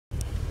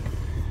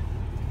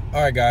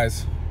All right,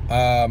 guys.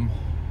 I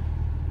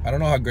don't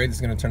know how great this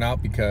is gonna turn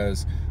out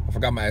because I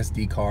forgot my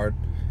SD card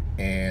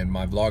and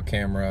my vlog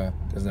camera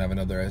doesn't have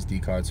another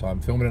SD card, so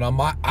I'm filming it on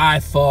my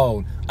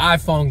iPhone.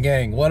 iPhone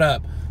gang, what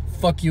up?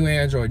 Fuck you,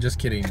 Android. Just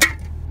kidding.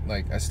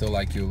 Like, I still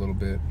like you a little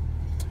bit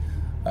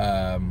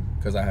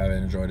because I have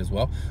an Android as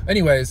well.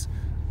 Anyways,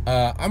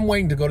 I'm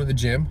waiting to go to the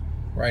gym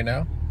right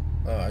now,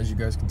 as you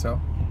guys can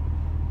tell.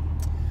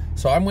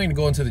 So I'm waiting to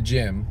go into the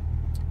gym,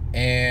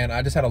 and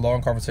I just had a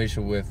long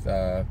conversation with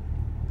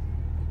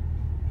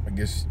I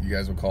guess you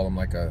guys would call him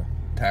like a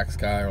tax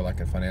guy or like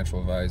a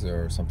financial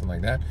advisor or something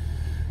like that.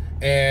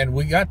 And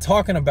we got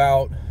talking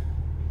about,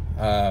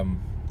 I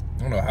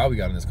don't know how we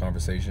got in this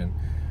conversation,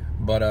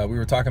 but we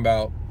were talking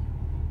about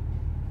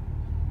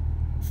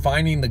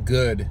finding the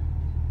good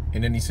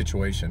in any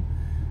situation.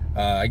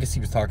 I guess he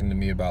was talking to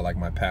me about like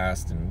my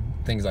past and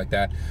things like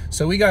that.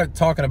 So we got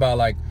talking about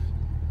like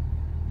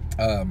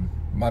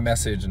my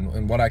message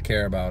and what I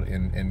care about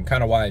and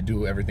kind of why I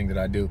do everything that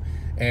I do.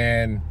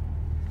 And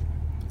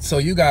so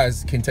you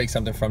guys can take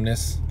something from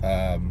this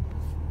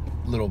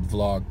little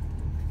vlog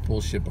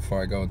bullshit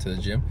before I go into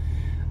the gym.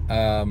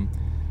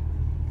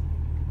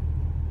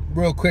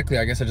 Real quickly,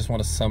 I guess I just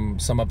want to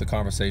sum up the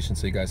conversation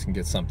so you guys can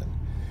get something.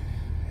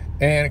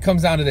 And it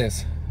comes down to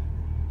this.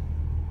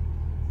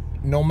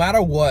 No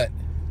matter what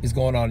is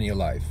going on in your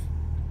life,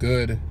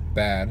 good,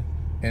 bad,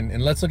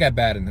 and let's look at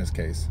bad in this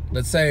case.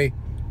 Let's say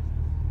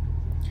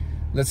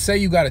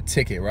you got a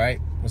ticket, right?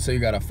 Let's say you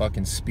got a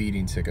fucking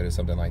speeding ticket or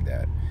something like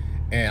that.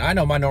 And I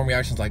know my normal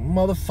reaction is like,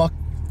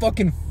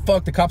 fucking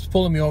fuck, the cop's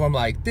pulling me over. I'm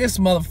like, this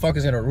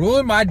motherfucker's gonna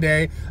ruin my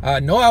day. I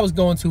know I was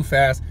going too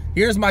fast.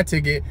 Here's my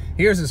ticket.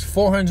 Here's this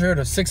 $400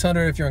 or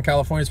 $600 if you're in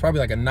California. It's probably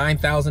like a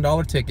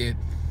 $9,000 ticket.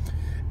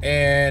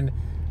 And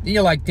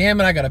you're like, damn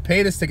it, I gotta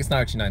pay this ticket. It's not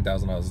actually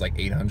 $9,000. It's like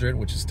 $800,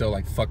 which is still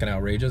like fucking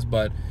outrageous,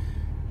 but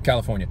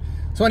California.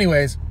 So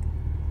anyways,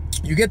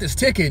 you get this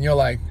ticket and you're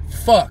like,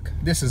 fuck,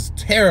 this is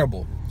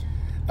terrible.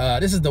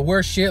 This is the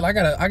worst shit. I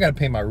gotta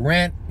pay my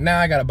rent.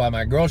 Now I gotta buy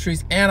my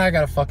groceries and I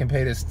gotta fucking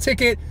pay this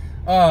ticket.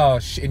 Oh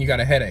shit, and you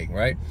got a headache,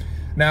 right?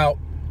 Now,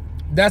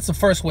 that's the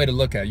first way to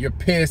look at it. You're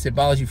pissed. It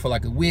bothers you for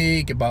like a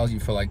week. It bothers you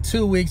for like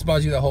 2 weeks. It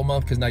bothers you the whole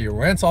month because now your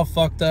rent's all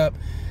fucked up.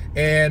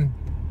 And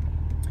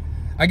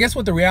I guess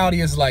what the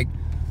reality is, like,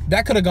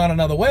 that could have gone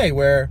another way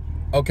where,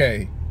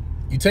 okay,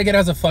 you take it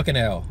as a fucking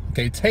L.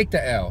 Okay, take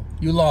the L.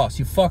 You lost.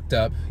 You fucked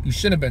up. You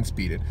shouldn't have been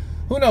speeding.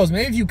 Who knows?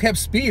 Maybe if you kept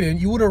speeding,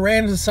 you would have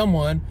ran into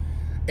someone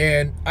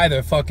and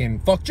either fucking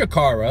fucked your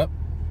car up,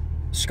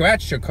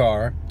 scratched your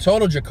car,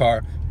 totaled your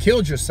car,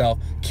 killed yourself,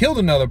 killed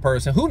another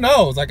person. Who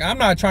knows? Like, I'm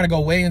not trying to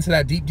go way into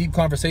that deep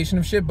conversation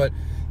of shit, but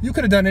you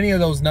could have done any of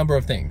those number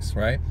of things,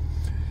 right?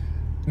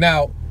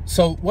 Now,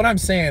 so what I'm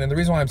saying, and the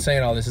reason why I'm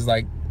saying all this is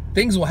like,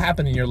 things will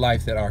happen in your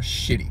life that are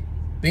shitty.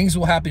 Things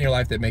will happen in your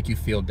life that make you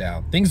feel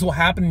down. Things will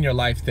happen in your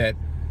life that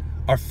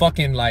are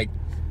fucking like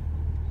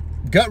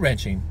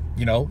gut-wrenching.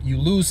 You know, you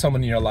lose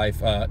someone in your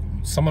life,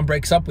 someone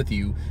breaks up with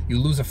you, you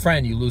lose a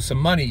friend, you lose some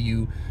money,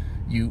 you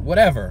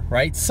whatever,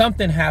 right?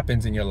 Something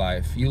happens in your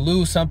life. You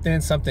lose something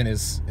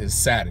is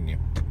sad in you.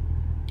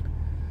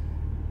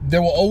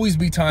 There will always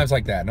be times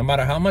like that, no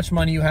matter how much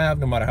money you have,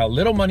 no matter how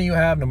little money you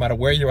have, no matter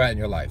where you're at in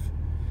your life.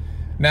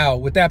 Now,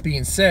 with that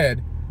being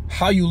said,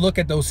 how you look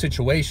at those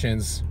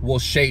situations will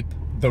shape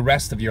the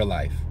rest of your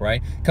life,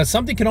 right? Because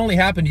something can only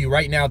happen to you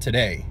right now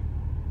today,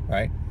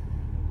 right?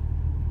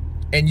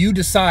 And you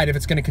decide if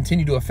it's going to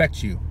continue to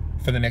affect you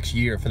for the next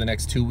year, for the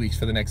next 2 weeks,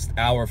 for the next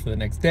hour, for the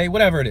next day,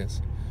 whatever it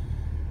is.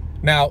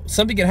 Now,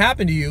 something can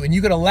happen to you and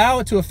you can allow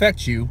it to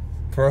affect you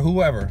for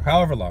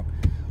however long.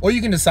 Or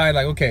you can decide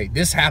like, okay,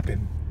 this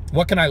happened.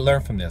 What can I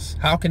learn from this?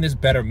 How can this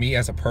better me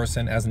as a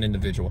person, as an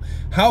individual?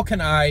 How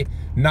can I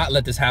not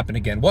let this happen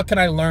again? What can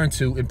I learn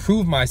to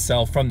improve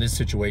myself from this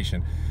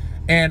situation?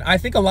 And I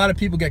think a lot of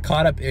people get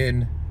caught up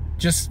in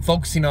just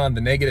focusing on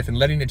the negative and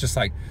letting it just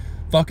like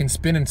fucking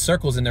spin in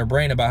circles in their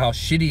brain about how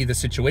shitty the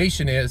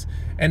situation is,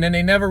 and then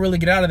they never really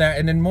get out of that,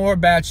 and then more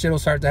bad shit will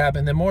start to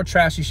happen, then more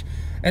trashy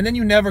and then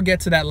you never get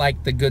to that,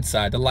 like, the good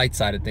side, the light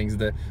side of things,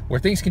 where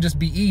things can just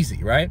be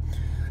easy, right?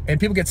 And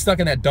people get stuck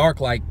in that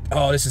dark, like,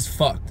 oh, this is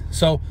fucked.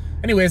 So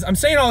anyways, I'm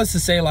saying all this to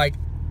say, like,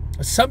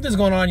 something's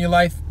going on in your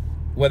life,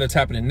 whether it's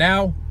happening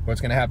now or it's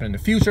going to happen in the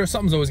future,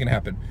 something's always going to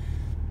happen.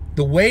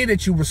 The way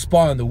that you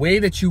respond, the way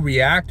that you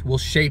react will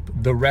shape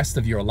the rest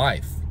of your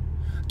life.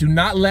 Do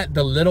not let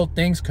the little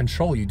things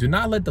control you. Do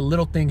not let the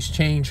little things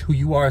change who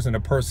you are as a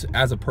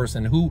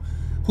person, who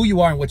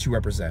you are and what you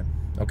represent,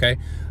 okay?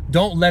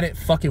 Don't let it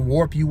fucking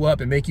warp you up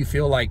and make you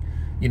feel like,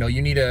 you know,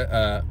 you need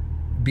to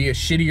be a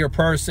shittier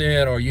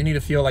person, or you need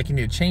to feel like you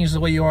need to change the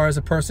way you are as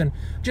a person.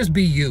 Just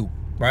be you,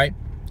 right?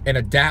 And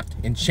adapt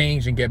and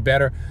change and get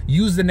better.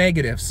 Use the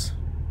negatives,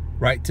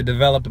 right, to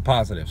develop the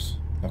positives,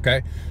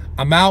 okay?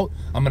 I'm out.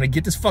 I'm gonna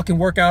get this fucking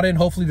workout in.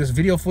 Hopefully this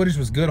video footage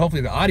was good.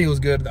 Hopefully the audio is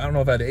good. I don't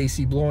know if I had the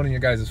AC blowing in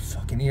your guys'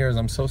 fucking ears.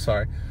 I'm so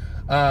sorry.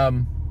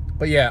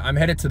 But yeah, I'm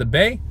headed to the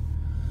Bay.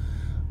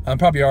 I'm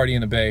probably already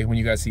in the Bay when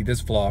you guys see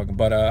this vlog,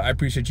 but I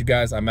appreciate you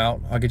guys. I'm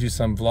out. I'll get you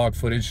some vlog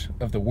footage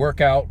of the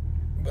workout,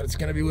 but it's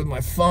gonna be with my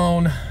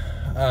phone.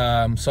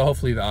 So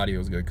hopefully the audio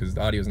is good, because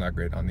the audio is not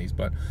great on these.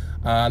 But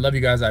I love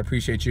you guys. I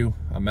appreciate you.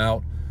 I'm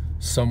out.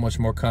 So much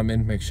more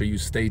coming. Make sure you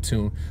stay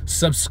tuned.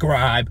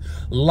 Subscribe,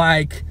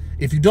 like.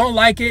 If you don't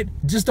like it,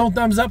 just don't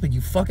thumbs up it,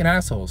 you fucking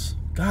assholes.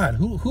 God,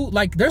 who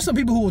like, there's some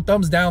people who will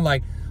thumbs down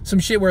like some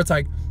shit where it's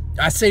like,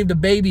 I saved a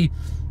baby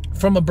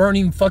from a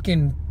burning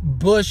fucking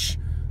bush,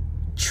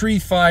 tree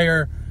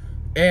fire,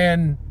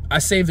 and I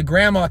saved the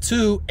grandma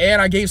too,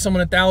 and I gave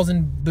someone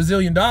 $1,000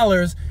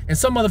 bazillion, and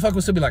some motherfucker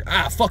will still be like,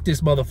 ah, fuck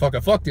this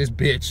motherfucker, fuck this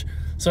bitch.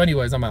 So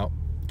anyways, I'm out.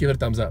 Give it a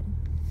thumbs up.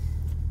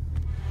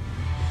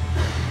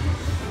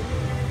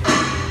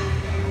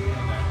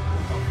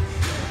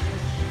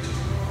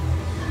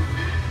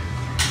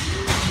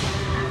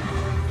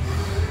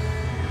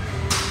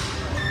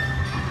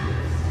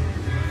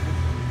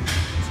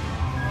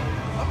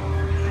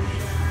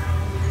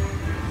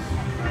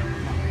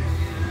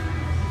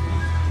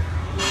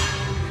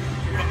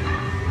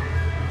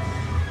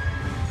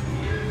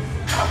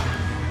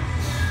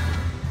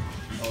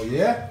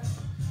 Yeah?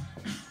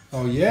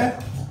 Oh yeah?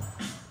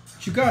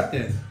 What you got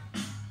then?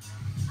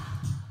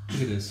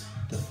 Look at this.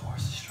 The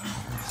force is strong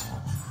for this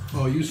one.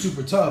 Oh, you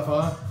super tough,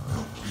 huh?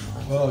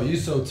 Oh, you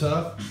so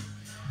tough.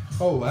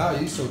 Oh wow,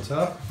 you so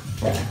tough.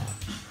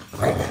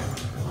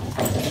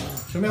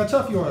 Show me how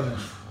tough you are then.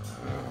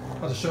 I'm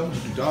about to show them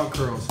to do dog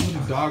curls. I'm gonna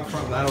do dog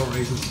front lateral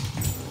raises.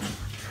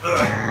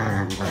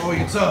 Oh,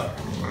 you're tough.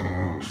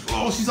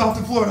 Oh, she's off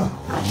the floor now.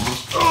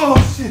 Oh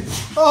shit.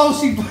 Oh,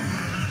 she.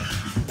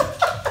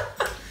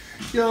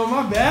 Yo,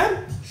 my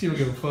bad. She don't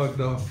give a fuck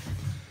though.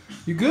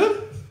 You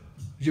good?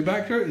 Is your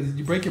back hurt? Did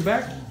you break your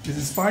back? Is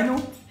it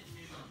spinal?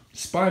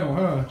 Spinal,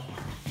 huh?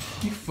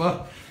 You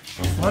fuck.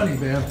 Funny,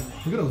 man.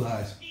 Look at those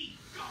eyes.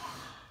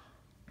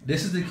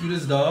 This is the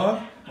cutest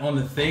dog on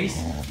the face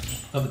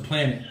of the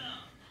planet.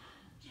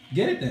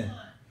 Get it then.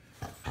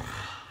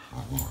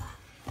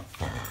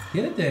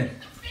 Get it then.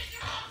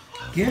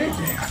 Get it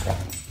then.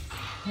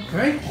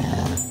 Okay.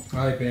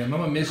 All right, fam. I'm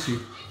gonna miss you.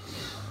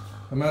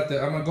 I'm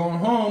going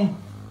home.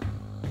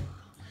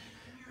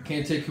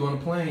 Can't take you on a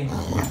plane.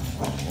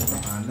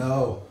 I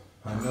know,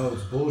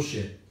 it's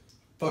bullshit.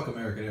 Fuck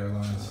American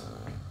Airlines,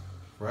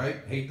 right?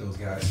 Hate those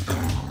guys.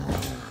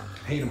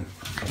 Hate them.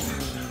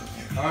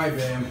 All right,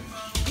 bam.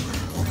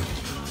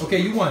 Okay,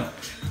 you won.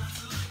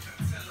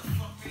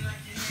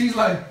 She's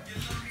like,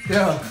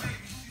 yeah.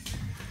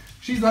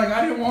 She's like,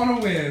 I didn't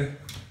want to win.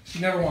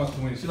 She never wants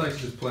to win. She likes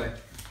to just play.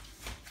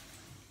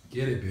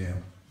 Get it,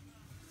 bam.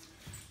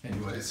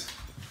 Anyways.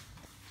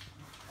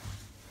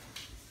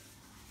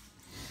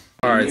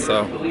 Alright,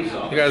 so, you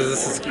guys,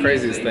 this is the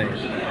craziest thing.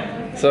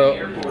 So,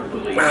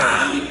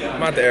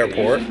 I'm at the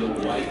airport,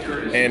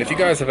 and if you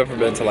guys have ever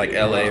been to like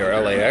LA or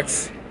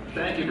LAX,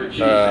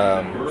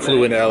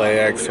 flew into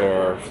LAX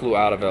or flew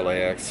out of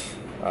LAX,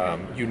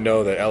 you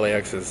know that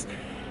LAX is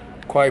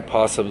quite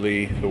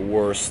possibly the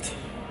worst,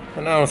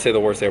 and I don't say the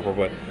worst airport,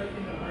 but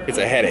it's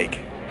a headache.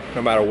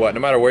 No matter what, no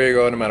matter where you're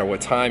going, no matter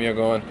what time you're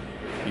going,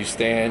 you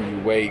stand,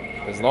 you wait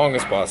as long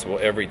as possible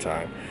every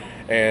time.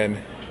 And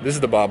this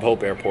is the Bob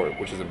Hope Airport,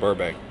 which is in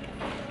Burbank.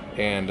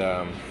 And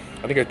I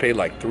think I paid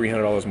like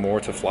 $300 more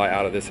to fly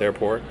out of this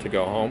airport to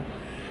go home.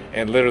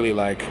 And literally,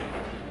 like,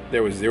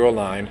 there was zero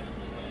line.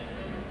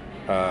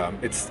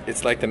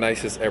 It's like the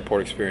nicest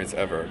airport experience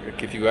ever.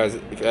 If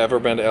you've ever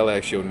been to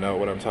LAX, you'll know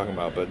what I'm talking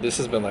about. But this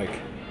has been like,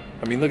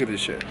 I mean, look at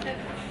this shit.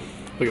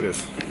 Look at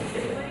this.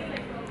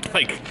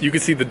 Like, you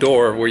can see the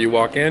door where you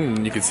walk in,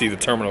 and you can see the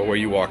terminal where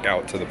you walk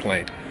out to the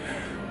plane.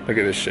 Look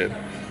at this shit,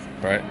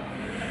 right?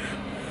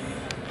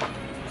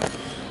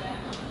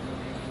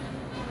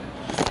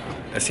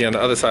 I see on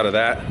the other side of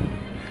that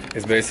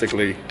is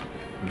basically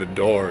the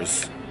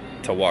doors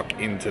to walk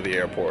into the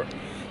airport.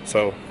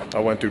 So I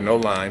went through no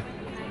line.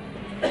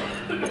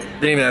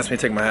 Didn't even ask me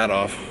to take my hat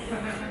off.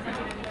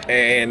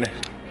 And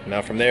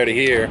now from there to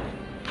here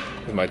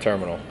is my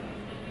terminal.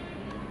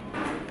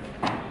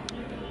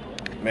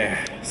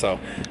 Man, so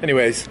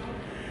anyways,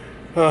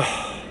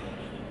 I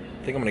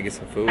think I'm gonna get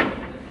some food.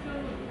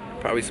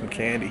 Probably some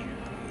candy.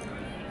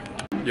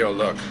 Yo,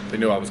 look, they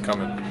knew I was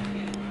coming.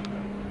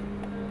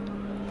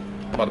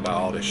 I'm about to buy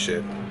all this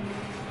shit.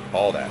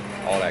 All that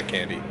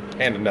candy.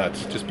 And the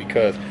nuts, just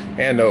because.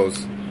 And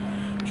those,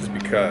 just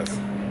because.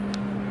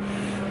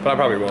 But I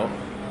probably won't.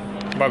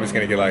 I'm probably just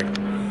gonna get like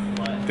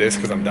this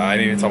because I'm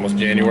dieting. It's almost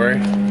January.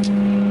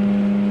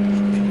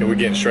 And we're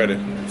getting shredded.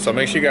 So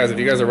make sure you guys, if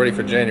you guys are ready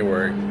for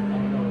January,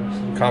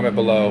 comment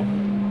below.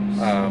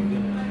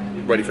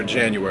 Ready for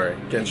January.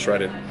 Getting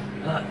shredded.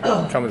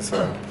 Coming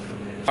soon.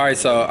 Alright,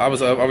 so I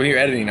was over here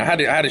editing.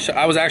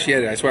 I was actually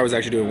editing. I swear I was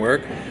actually doing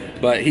work.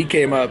 But he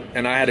came up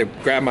and I had to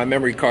grab my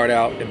memory card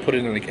out and put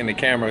it in the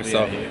camera.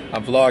 So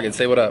I'm vlogging.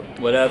 Say what up.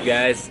 What up,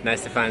 guys?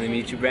 Nice to finally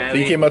meet you, Bradley.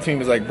 So he came up to me and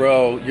was like,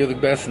 bro, you're the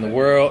best in the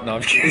world. No,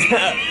 I'm kidding.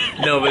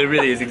 No, but it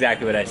really is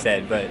exactly what I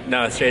said. But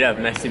no, straight up,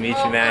 nice to meet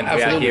you, man.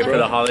 We out here for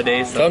the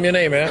holidays. So. Tell him your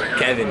name, man.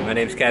 Kevin. My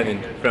name's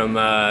Kevin from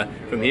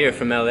here,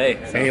 from LA.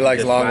 So and he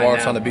likes long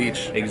walks on the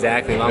beach.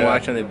 Exactly, long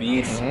walks on the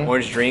beach,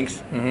 orange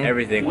drinks,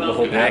 everything, the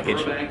whole package.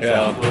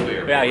 So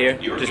we're out here,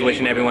 just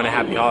wishing everyone a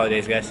happy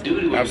holidays, guys.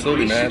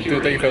 Absolutely, man.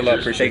 Dude, thank you for the love.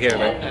 Appreciate it. Take care,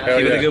 man.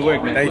 Keep up the good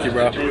work, man. Thank you,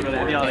 bro.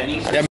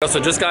 Yeah, so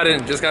just got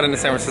into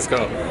San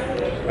Francisco.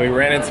 We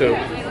ran into.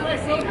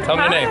 Tell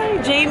me your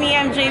name. Jamie.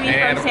 I'm Jamie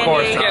and from San Diego.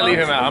 And of course, you can't leave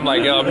him out. I'm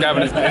like, yo, I'm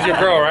grabbing this. It's your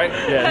girl, right?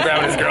 Yeah. I'm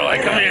grabbing this girl.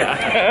 Like, come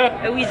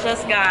here. We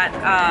just got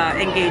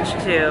engaged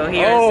too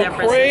here in San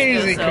Francisco. Oh,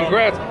 crazy! So.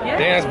 Congrats. Yeah.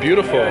 Damn, that's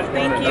beautiful.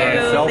 Thank you.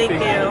 Thank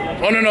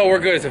you. Oh no, we're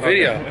good. It's a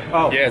video.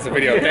 Oh, yeah, it's a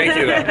video. Thank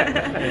you.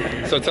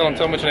 Though. So tell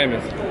him what your name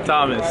is.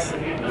 Thomas.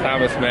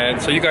 Thomas, man.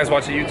 So you guys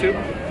watch the YouTube?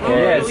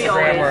 Or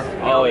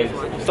Instagram? Always.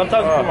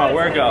 Sometimes before my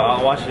workout,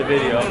 I'll watch the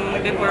video.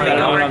 Before we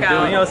know work what I'm out.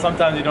 doing. You know,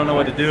 sometimes you don't know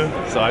what to do,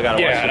 so I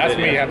gotta watch the video. Yeah, that's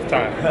me half the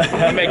time.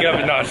 I make it up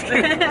and not.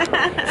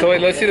 So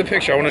wait, let's see the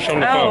picture. I want to show him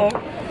the phone.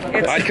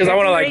 Because I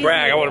want to like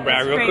brag. I want to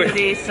brag real quick.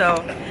 Crazy.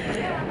 So,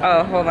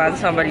 oh, hold on.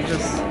 Somebody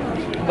just,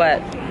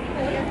 but.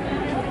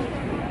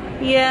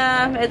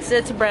 Yeah,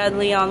 it's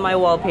Bradley on my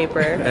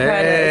wallpaper.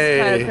 Hey.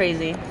 It's kind of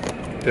crazy.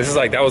 This is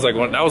like that was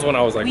when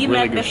I was like we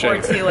really met good before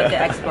shape. too at the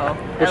expo.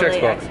 Which LA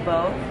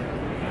expo?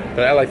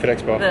 The LA Fit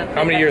Expo.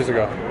 How many years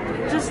ago?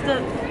 Just the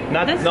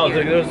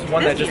There was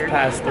one that just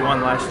passed, the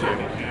one last year.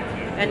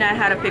 And I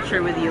had a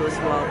picture with you as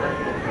well, but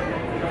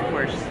of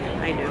course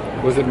I do.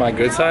 Was it my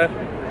good side?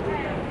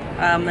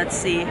 Let's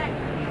see.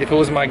 If it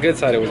was my good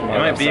side, it was my. It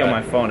might be on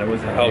my phone. It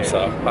wasn't. I hope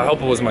so. I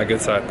hope it was my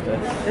good side.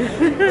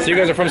 So you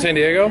guys are from San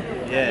Diego?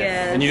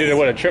 Yes. And you did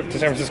a trip to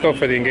San Francisco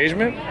for the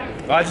engagement?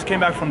 Well, I just came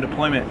back from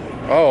deployment.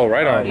 Oh,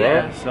 right on, bro.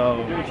 Yeah,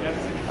 so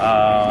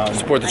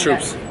support the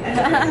troops.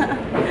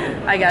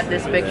 I got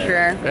this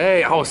picture.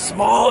 Hey, I was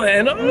small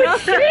then. Oh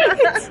shit!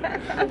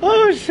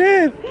 Oh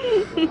shit!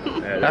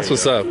 That's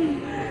what's up.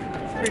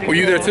 Were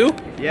you there too?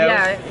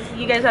 Yeah.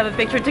 You guys have a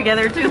picture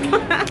together too.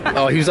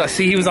 Oh, he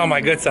was on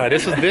my good side.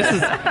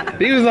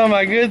 He was on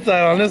my good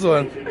side on this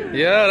one.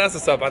 Yeah, that's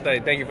what's up.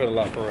 Thank you for the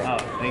love, for real. Oh,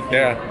 thank you.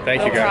 Yeah,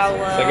 thank you guys.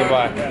 problem. Say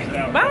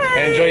goodbye. Bye.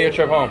 And enjoy your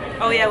trip home.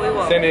 Oh yeah, we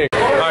will. San Diego.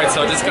 All right,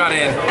 so just got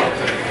in,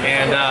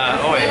 and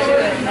oh wait,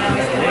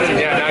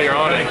 yeah, now you're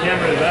on it. What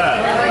camera is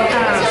that?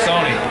 It's a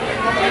Sony.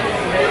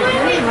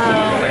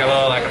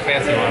 Like a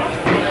fancy one.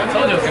 I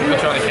told you I was gonna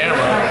put you on the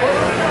camera.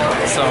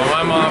 So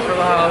I'm off for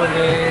the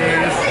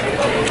holidays.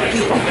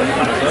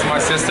 This is my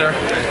sister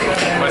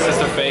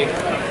Faith.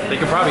 They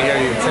can probably hear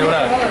you. Say what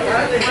up. What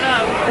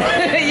up?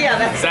 Yeah,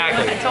 that's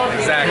Exactly. I told you.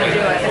 Exactly.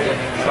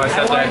 So I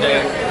said that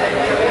day.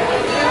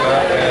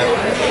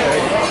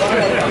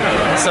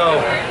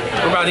 So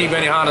we're about to eat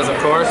Benihanas, of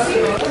course.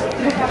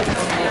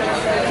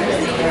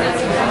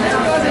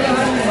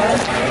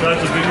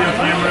 That's a video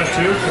camera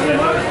too?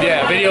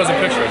 Yeah, videos and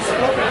pictures.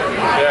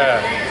 Yeah.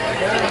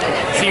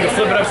 So you can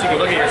flip it up so you can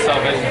look at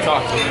yourself as you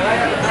talk to me.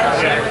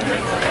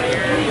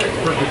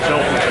 Perfect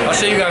selfie. I'll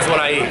show you guys what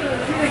I eat.